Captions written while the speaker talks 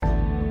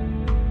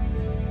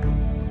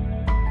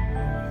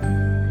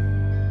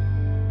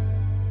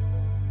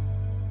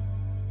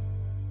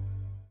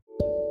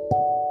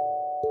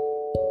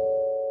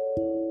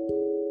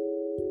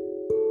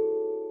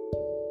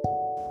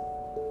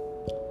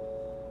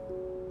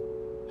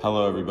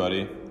Hello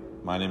everybody,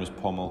 my name is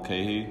Paul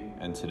Mulcahy,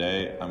 and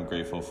today I'm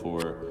grateful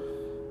for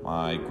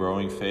my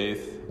growing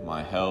faith,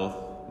 my health,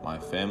 my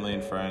family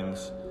and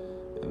friends,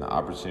 and the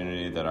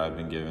opportunity that I've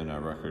been given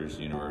at Rutgers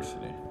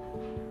University.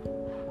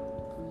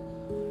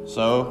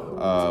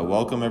 So,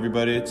 welcome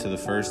everybody to the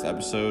first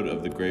episode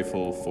of the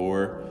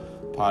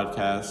Grateful4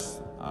 podcast.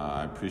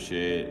 I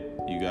appreciate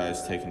you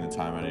guys taking the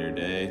time out of your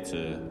day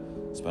to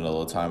spend a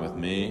little time with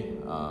me.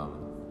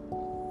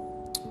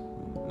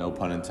 No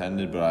pun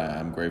intended, but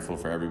I'm grateful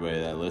for everybody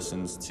that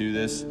listens to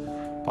this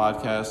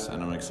podcast,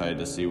 and I'm excited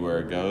to see where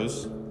it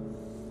goes.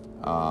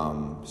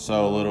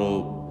 So a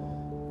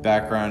little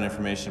background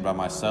information about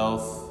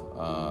myself.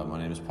 My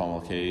name is Paul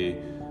Mulcahy.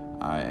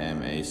 I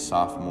am a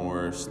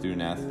sophomore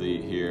student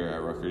athlete here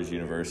at Rutgers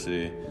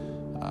University.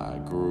 I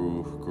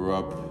grew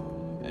up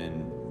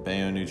in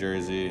Bayonne, New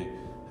Jersey.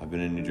 I've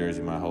been in New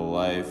Jersey my whole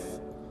life.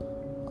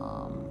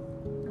 I'm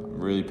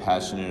really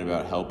passionate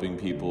about helping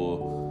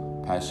people,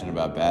 passionate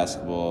about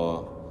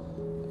basketball,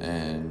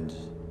 and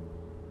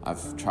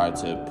I've tried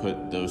to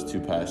put those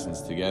two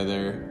passions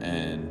together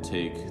and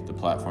take the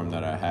platform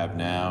that I have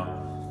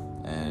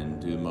now and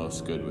do the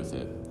most good with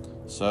it.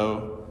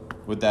 So,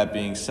 with that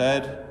being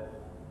said,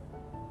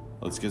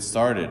 let's get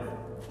started.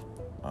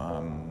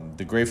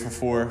 The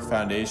Grateful4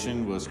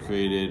 Foundation was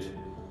created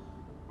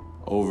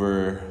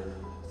over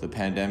the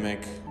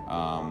pandemic.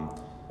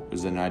 It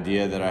was an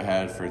idea that I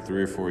had for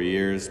 3 or 4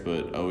 years,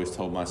 but always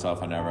told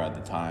myself I never had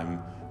the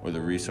time or the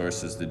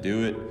resources to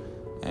do it.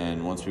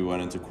 And once we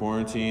went into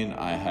quarantine,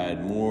 I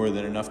had more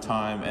than enough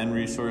time and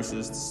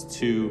resources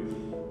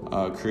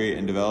to create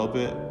and develop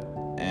it.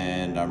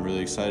 And I'm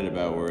really excited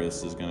about where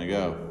this is going to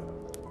go.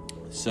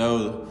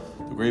 So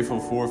the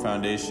Grateful4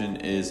 Foundation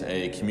is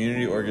a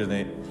community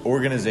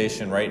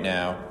organization right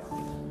now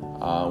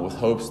with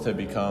hopes to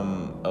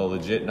become a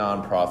legit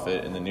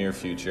nonprofit in the near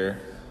future.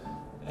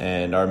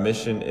 And our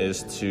mission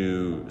is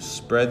to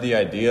spread the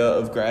idea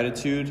of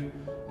gratitude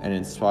and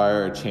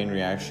inspire a chain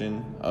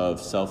reaction of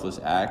selfless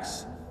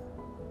acts.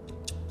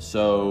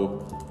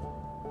 So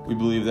we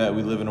believe that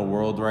we live in a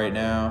world right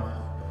now,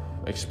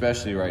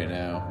 especially right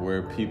now,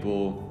 where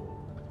people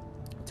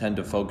tend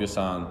to focus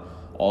on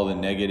all the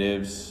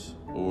negatives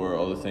or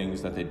all the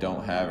things that they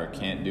don't have or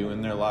can't do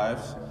in their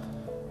lives,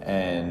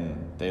 and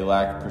they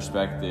lack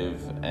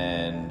perspective,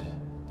 and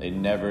they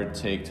never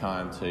take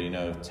time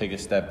to take a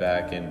step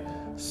back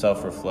and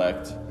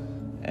self-reflect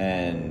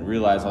and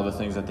realize all the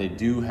things that they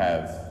do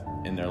have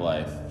in their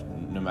life,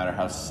 no matter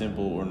how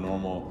simple or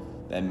normal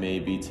that may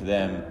be to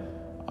them.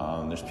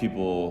 There's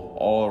people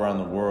all around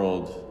the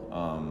world,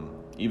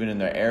 even in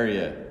their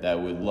area, that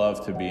would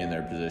love to be in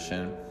their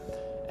position.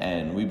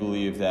 And we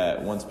believe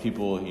that once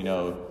people,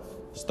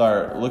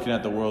 start looking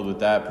at the world with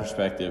that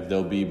perspective,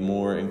 they'll be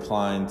more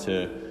inclined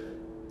to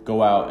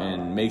go out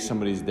and make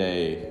somebody's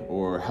day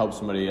or help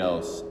somebody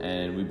else.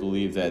 And we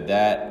believe that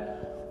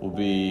that will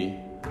be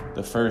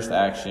the first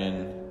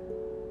action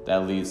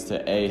that leads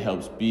to A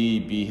helps B,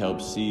 B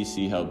helps C,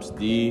 C helps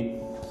D,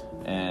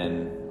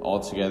 and all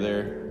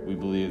together, we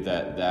believe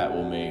that that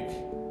will make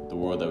the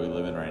world that we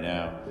live in right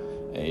now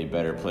a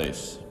better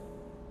place.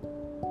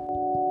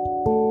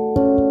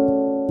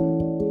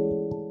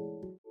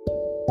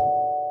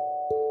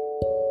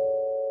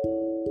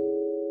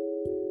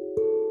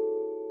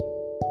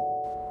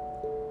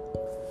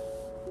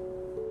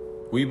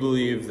 We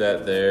believe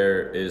that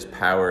there is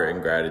power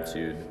in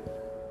gratitude.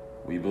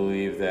 We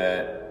believe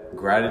that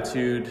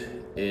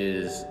gratitude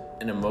is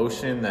an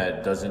emotion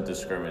that doesn't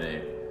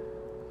discriminate.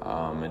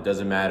 It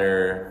doesn't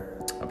matter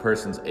a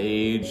person's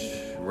age,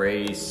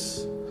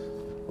 race,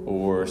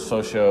 or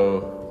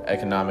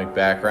socioeconomic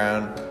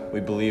background. We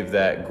believe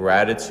that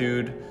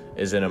gratitude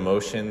is an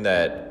emotion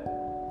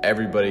that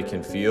everybody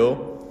can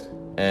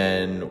feel.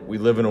 And we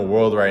live in a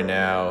world right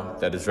now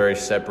that is very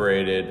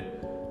separated,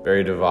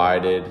 very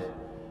divided,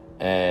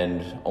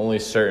 and only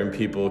certain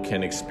people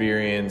can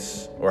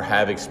experience or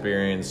have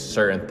experienced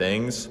certain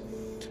things,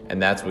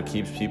 and that's what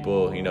keeps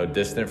people,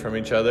 distant from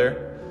each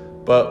other.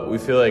 But we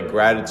feel like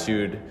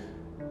gratitude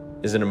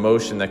is an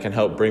emotion that can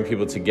help bring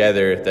people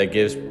together, that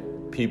gives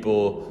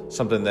people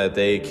something that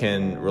they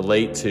can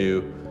relate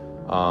to,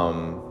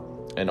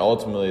 and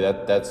ultimately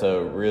that's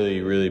a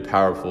really, really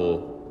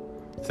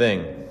powerful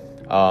thing.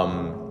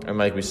 And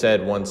like we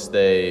said, once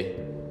they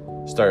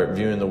start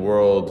viewing the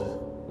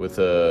world with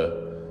a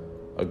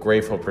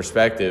grateful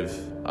perspective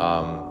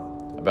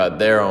about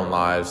their own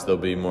lives, they'll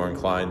be more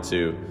inclined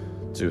to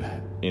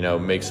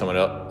make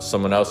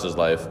someone else's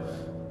life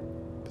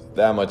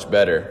that much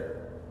better.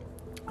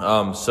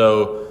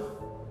 So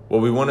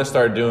what we want to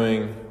start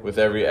doing with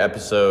every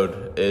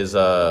episode is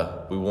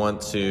we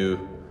want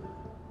to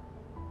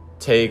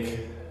take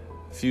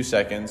a few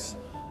seconds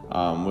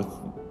with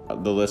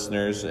the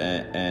listeners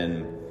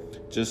and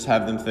just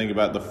have them think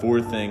about the 4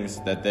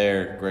 things that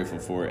they're grateful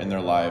for in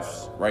their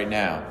lives right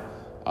now.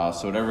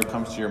 So whatever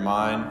comes to your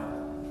mind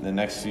in the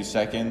next few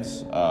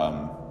seconds,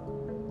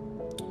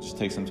 just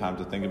take some time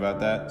to think about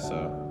that.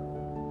 So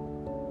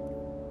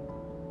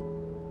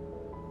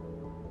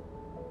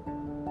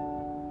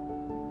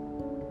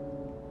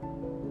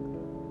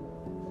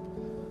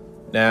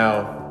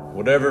Now,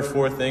 whatever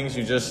 4 things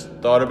you just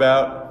thought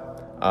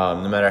about,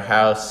 no matter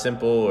how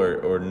simple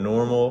or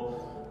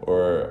normal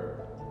or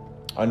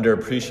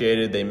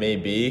underappreciated they may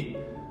be,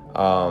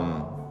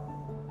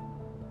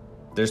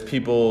 there's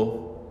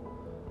people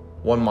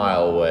 1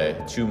 mile away,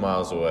 2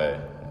 miles away,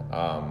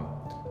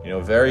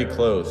 very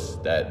close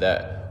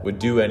that would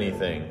do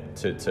anything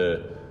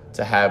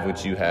to have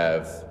what you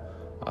have,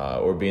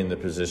 or be in the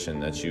position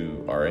that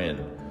you are in.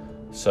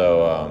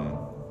 So,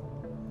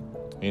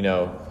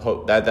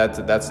 that's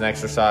an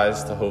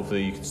exercise to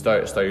hopefully you can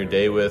start your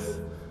day with,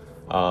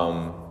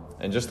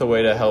 and just a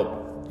way to help,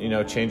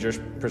 change your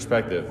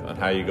perspective on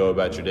how you go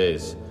about your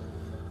days.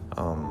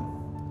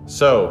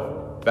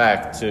 So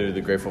back to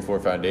the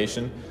Grateful4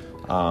 Foundation.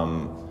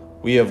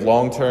 We have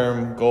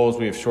long-term goals.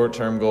 We have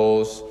short-term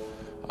goals.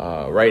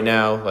 Right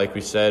now, like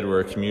we said,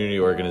 we're a community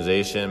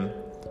organization,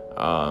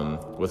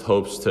 with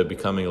hopes to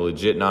becoming a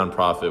legit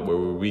nonprofit where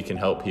we can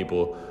help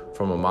people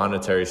from a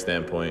monetary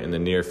standpoint in the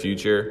near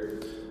future.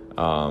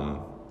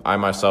 I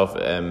myself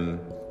am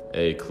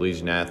a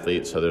collegiate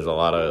athlete, so there's a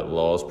lot of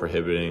laws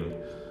prohibiting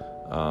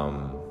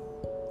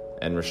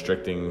and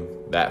restricting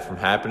that from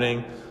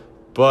happening.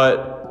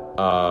 But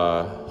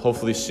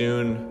hopefully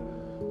soon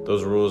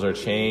those rules are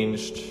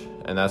changed,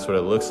 and that's what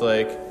it looks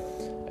like.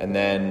 And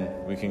then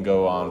we can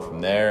go on from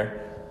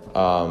there.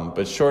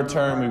 But short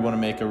term, we want to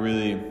make a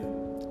really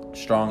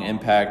strong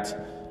impact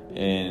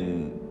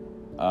in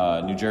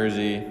New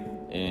Jersey,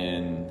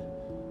 in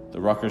the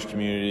Rutgers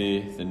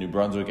community, the New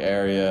Brunswick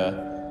area,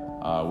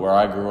 where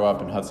I grew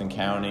up in Hudson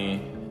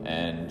County,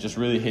 and just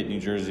really hit New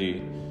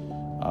Jersey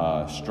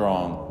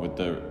strong with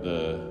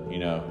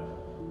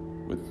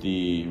with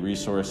the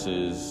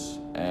resources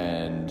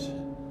and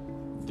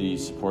the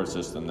support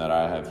system that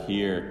I have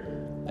here.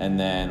 And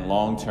then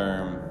long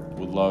term,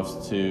 would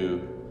love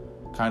to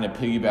kind of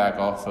piggyback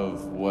off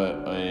of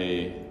what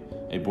a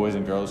Boys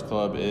and Girls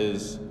Club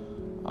is,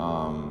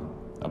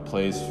 a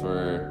place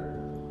for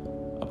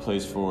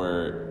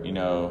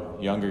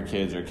younger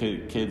kids or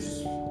kids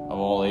of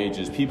all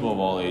ages, people of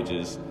all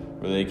ages,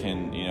 where they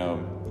can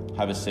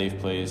have a safe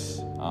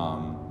place,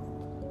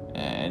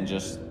 and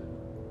just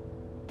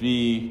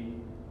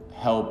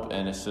help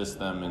and assist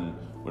them in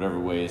whatever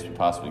ways we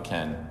possibly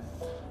can.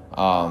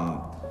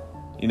 Some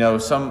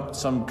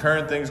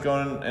current things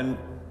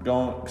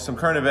some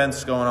current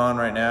events going on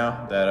right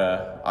now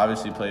that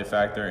obviously play a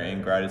factor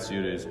in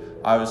gratitude is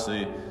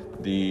obviously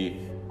the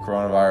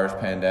coronavirus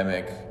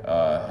pandemic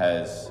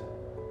has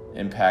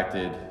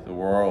impacted the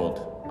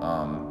world,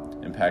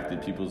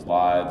 impacted people's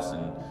lives,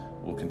 and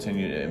will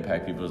continue to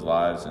impact people's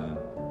lives. And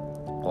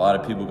a lot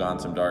of people got in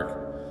some dark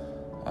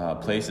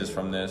places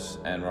from this,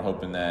 and we're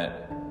hoping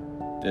that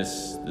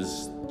this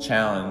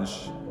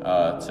challenge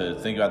to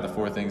think about the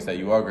 4 things that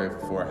you are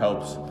grateful for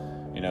helps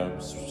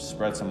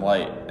spread some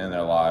light in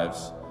their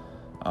lives.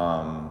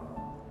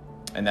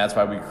 And that's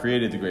why we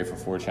created the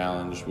Grateful4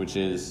 Challenge, which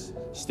is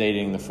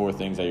stating the 4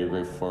 things that you're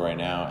grateful for right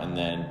now, and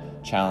then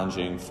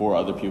challenging 4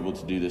 other people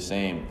to do the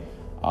same.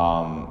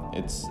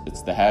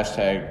 It's the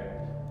hashtag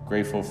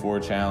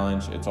Grateful4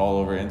 Challenge. It's all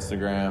over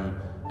Instagram.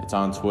 It's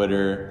on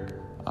Twitter.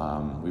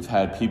 We've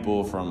had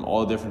people from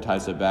all different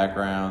types of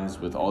backgrounds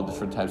with all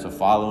different types of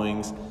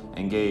followings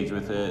engage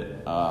with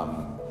it.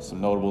 Some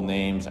notable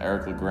names: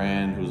 Eric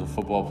LeGrand, who's a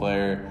football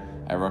player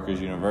at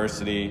Rutgers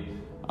University,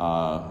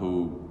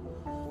 who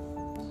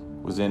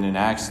was in an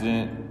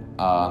accident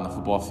on the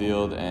football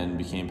field and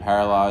became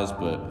paralyzed,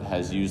 but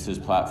has used his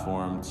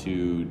platform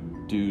to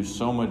do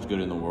so much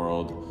good in the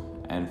world.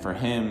 And for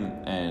him,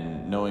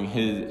 and knowing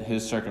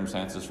his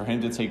circumstances, for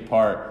him to take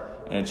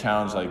part in a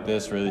challenge like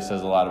this really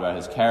says a lot about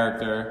his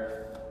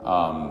character,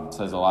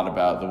 says a lot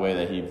about the way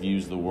that he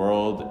views the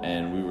world,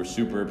 and we were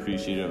super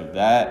appreciative of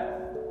that.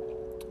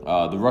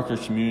 The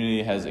Rutgers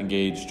community has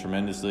engaged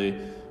tremendously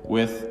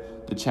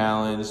with the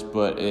challenge,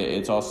 but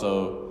it's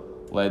also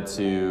led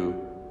to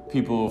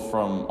people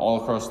from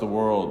all across the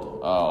world,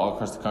 all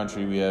across the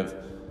country. We have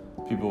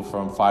people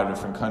from 5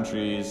 different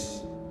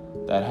countries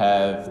that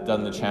have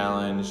done the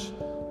challenge.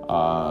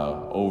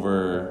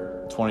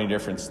 Over 20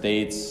 different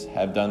states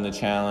have done the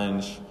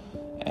challenge,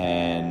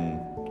 and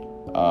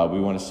we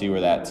want to see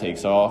where that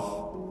takes off.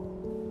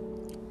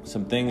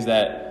 Some things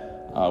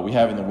that we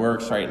have in the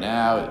works right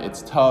now.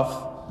 It's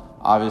tough,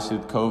 obviously,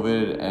 with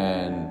COVID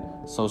and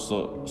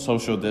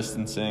social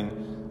distancing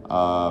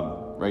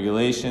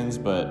regulations,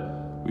 but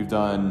we've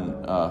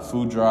done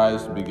food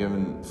drives. We've been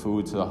giving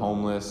food to the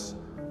homeless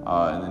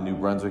in the New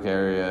Brunswick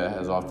area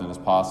as often as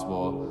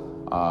possible.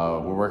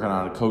 We're working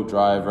on a coat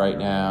drive right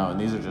now, and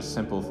these are just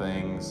simple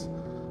things,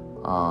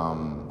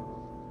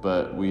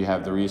 but we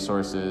have the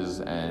resources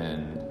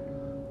and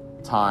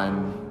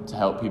time to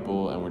help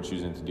people, and we're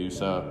choosing to do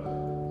so.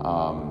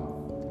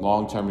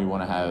 Long term, we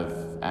want to have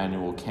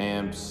annual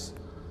camps.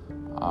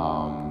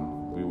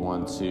 We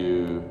want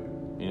to,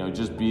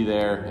 just be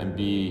there and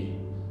be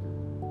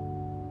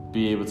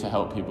able to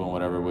help people in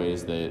whatever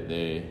ways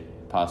they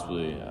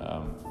possibly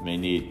may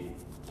need.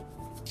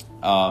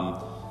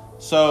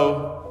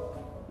 So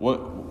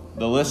what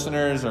the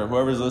listeners or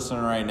whoever's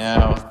listening right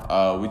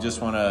now, we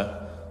just want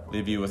to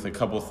leave you with a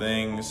couple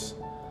things.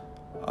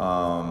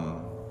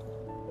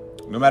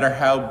 No matter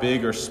how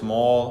big or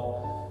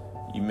small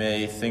you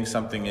may think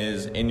something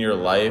is in your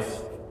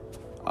life,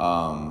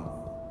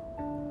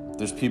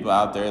 there's people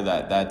out there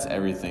that's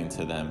everything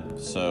to them.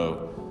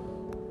 So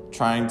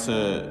trying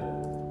to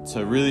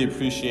really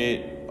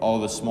appreciate all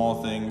the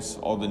small things,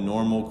 all the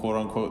normal quote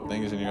unquote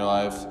things in your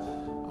life,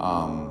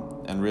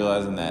 and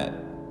realizing that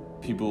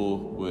people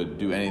would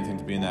do anything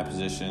to be in that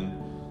position,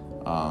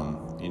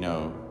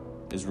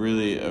 is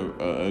really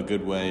a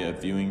good way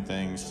of viewing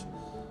things.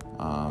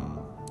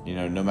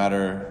 No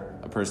matter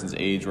a person's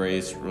age,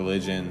 race,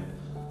 religion,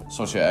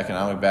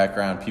 socioeconomic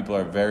background, people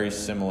are very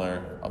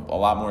similar, a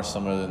lot more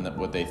similar than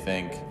what they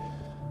think.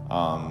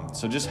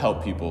 So just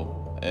help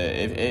people.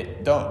 You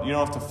don't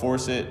have to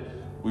force it.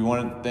 We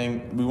want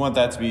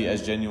that to be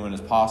as genuine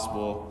as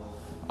possible,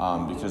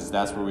 because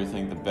that's where we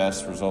think the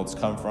best results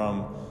come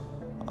from,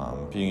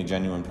 being a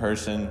genuine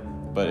person.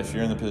 But if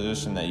you're in the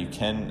position that you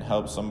can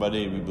help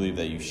somebody, we believe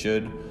that you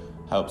should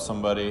help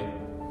somebody.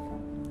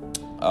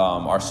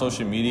 Our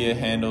social media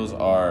handles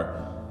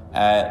are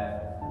at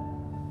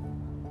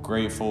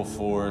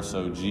Grateful4,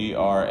 so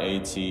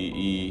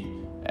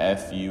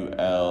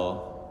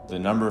GRATEFUL, the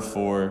number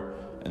 4,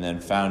 and then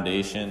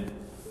foundation,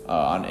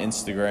 on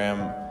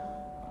Instagram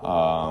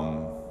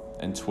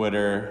and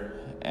Twitter,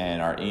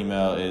 and our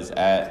email is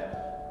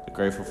at the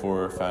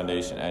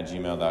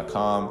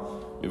Grateful4Foundation@gmail.com.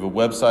 We have a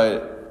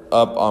website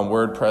up on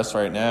WordPress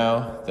right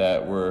now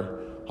that we're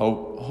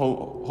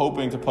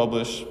hoping to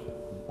publish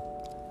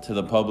to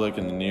the public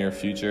in the near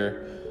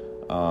future.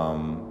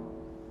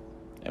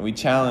 And we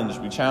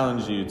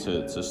challenge you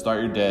to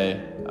start your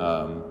day,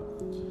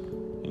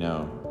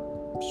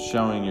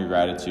 showing your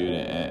gratitude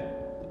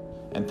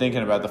and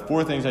thinking about the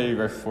 4 things that you're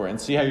grateful for, and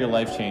see how your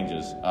life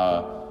changes.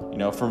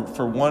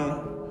 For one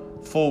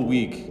full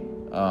week,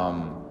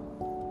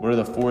 what are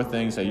the 4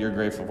 things that you're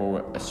grateful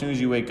for? As soon as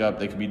you wake up,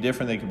 they could be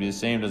different, they could be the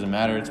same, doesn't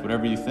matter. It's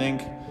whatever you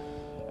think,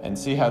 and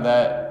see how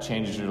that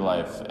changes your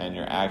life and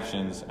your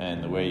actions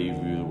and the way you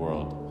view the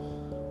world.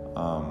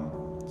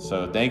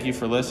 So thank you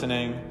for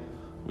listening.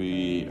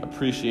 We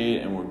appreciate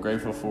it, and we're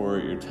grateful for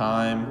your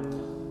time.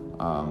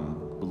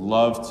 Would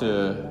love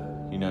to,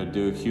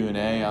 do a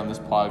Q&A on this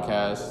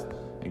podcast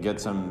and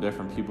get some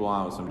different people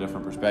on with some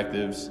different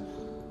perspectives.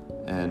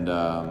 And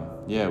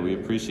we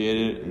appreciate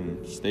it,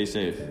 and stay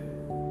safe.